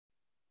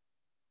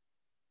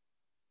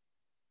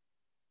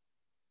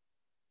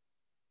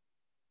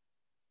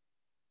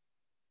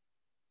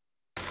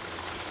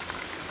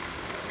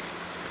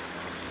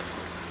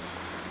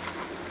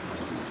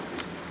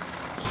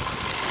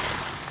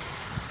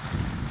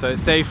So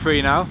it's day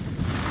 3 now.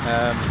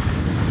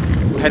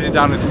 We're heading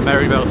down into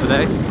Marybelle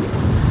today,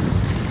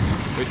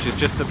 which is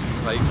just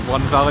like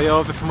one valley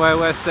over from where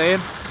we're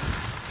staying.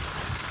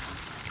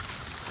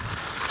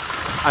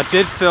 I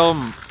did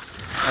film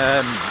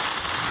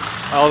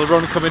all the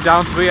run coming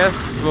down to here,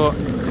 but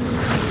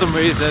for some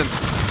reason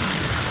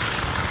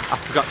I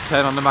forgot to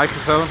turn on the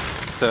microphone,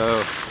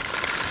 so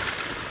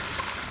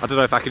I don't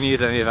know if I can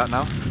use any of that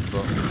now,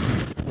 but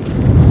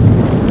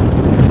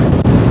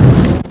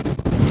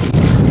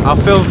I'll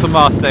film some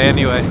more today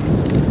anyway.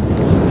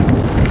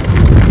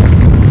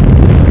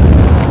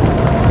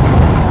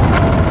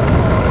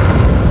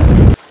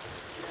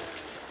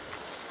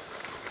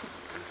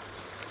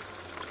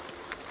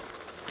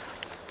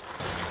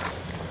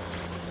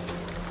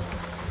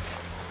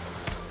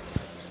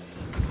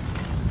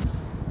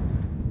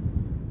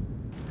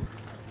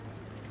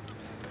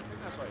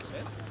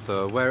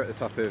 So we're at the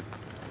top of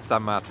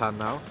San Martin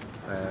now.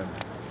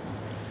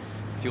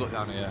 If you look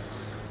down here,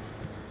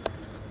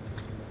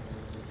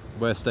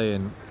 we're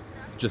staying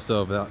just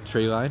over that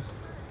tree line.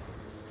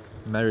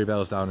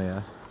 Marybelle's down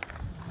here,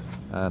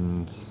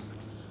 and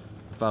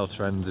Val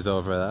Thorens is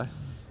over there.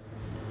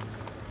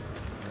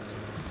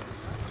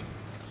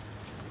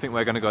 I think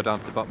we're going to go down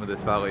to the bottom of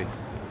this valley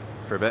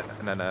for a bit,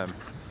 and then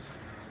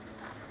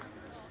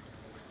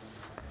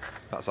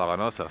that's all I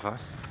know so far.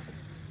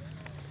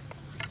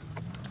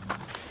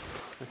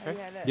 Okay.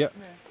 Yep.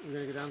 We're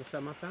going to go down to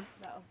San Martin?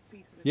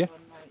 Yeah.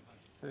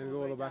 And then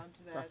go all the way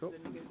back up?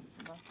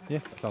 Yeah,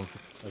 that sounds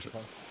good. There's a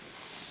plan.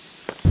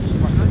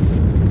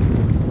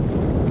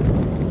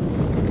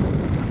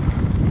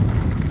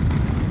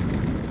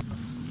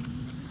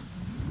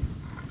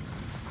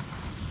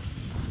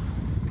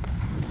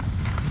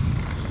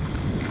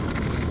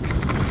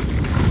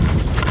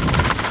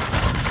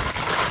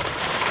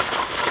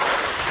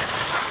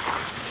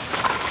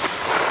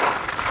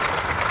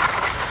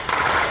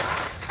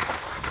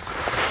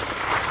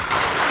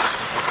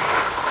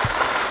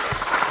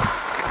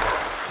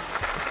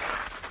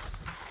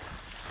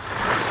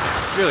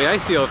 Really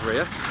icy over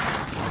here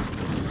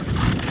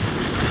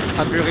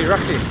and really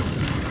rocky.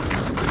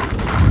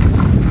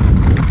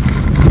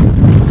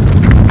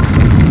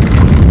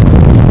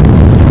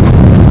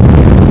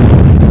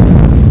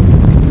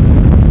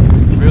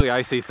 It's really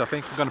icy, so I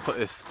think I'm going to put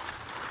this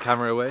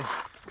camera away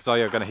because all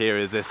you're going to hear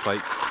is this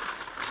like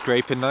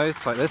scraping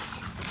noise like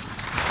this.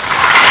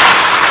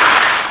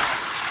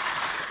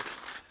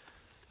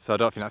 So I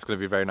don't think that's going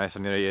to be very nice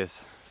on your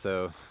ears,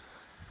 so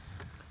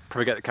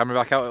probably get the camera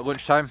back out at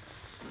lunchtime.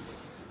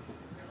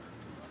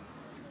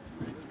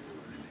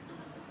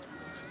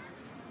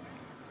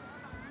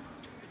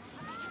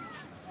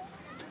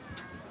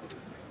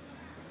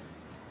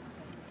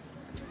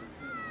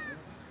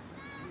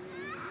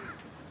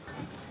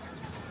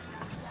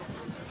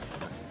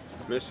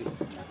 Merci.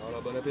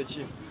 Voilà, bon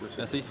appétit.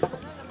 Merci.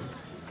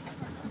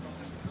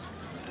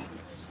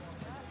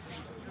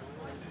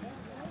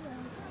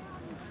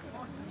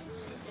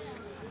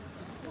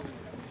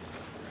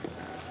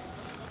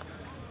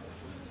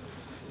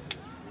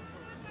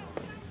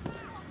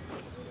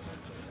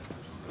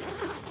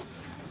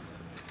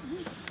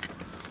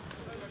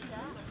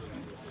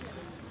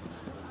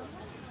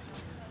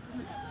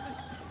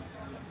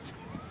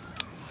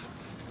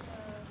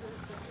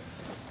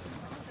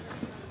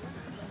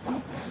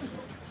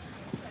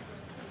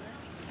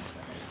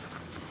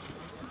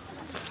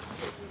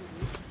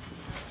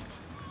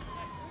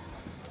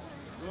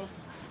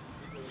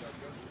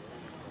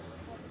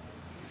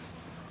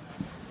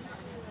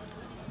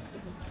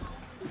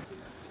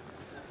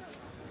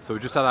 So we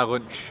just had our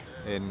lunch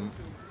in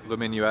Le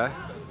Minuet.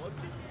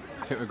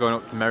 I think we're going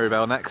up to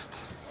Marybelle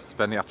next,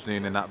 spend the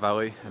afternoon in that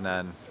valley, and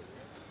then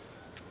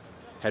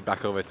head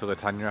back over to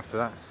Latanya after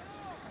that.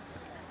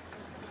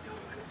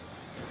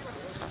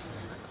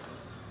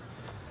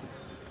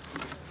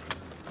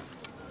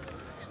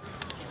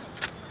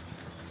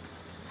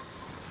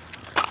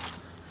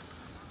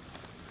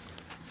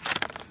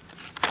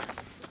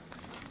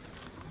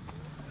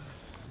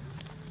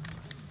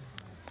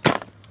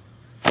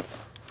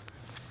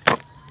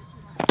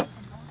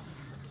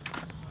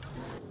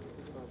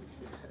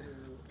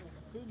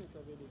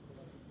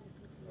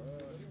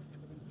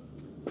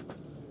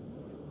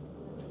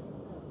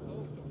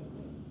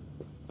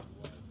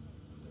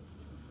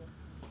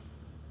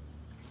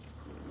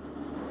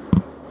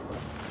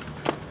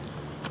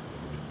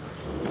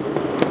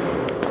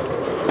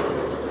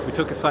 We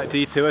took a slight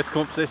detour to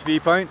come up to this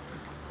viewpoint.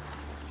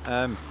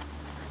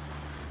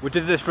 We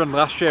did this run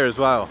last year as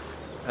well,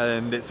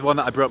 and it's the one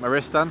that I broke my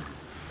wrist on,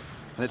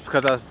 and it's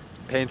because I was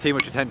paying too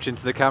much attention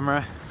to the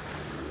camera,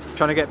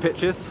 trying to get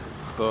pictures,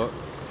 but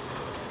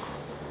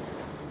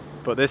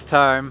this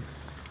time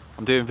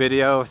I'm doing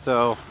video,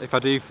 so if I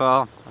do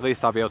fall, at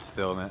least I'll be able to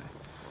film it.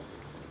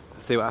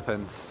 Let's see what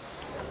happens.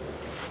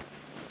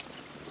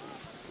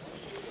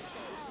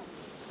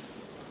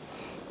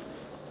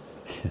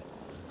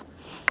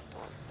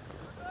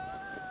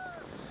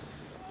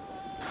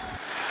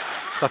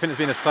 So I think there's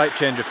been a slight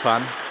change of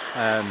plan.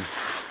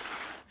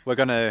 We're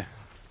going to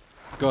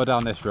go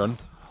down this run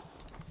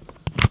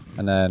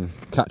and then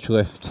catch a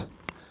lift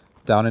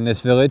down in this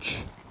village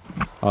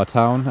or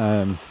town,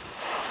 and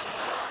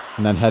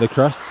then head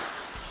across.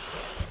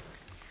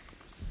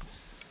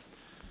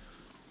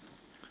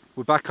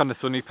 We're back on the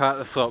sunny part of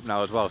the slope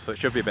now as well, so it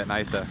should be a bit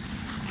nicer.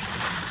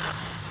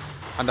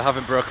 And I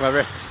haven't broken my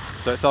wrist,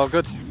 so it's all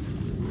good.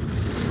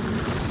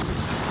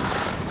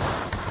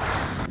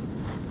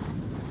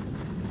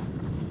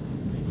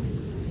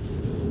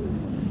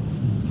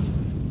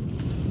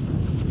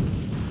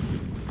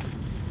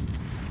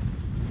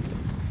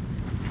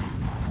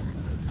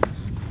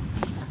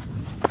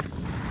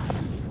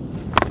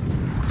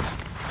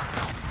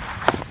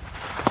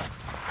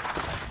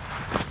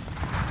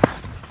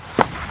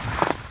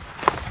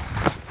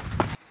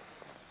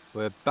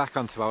 We're back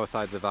onto our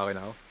side of the valley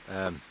now.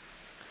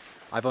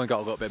 I've only got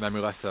a little bit of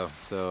memory left though,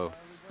 so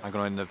I'm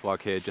going to end the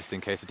vlog here just in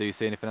case I do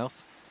see anything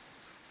else.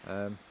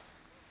 I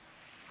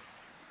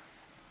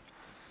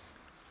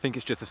think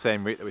it's just the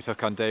same route that we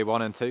took on day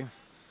 1 and 2,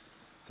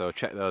 so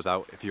check those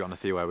out if you want to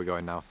see where we're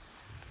going now.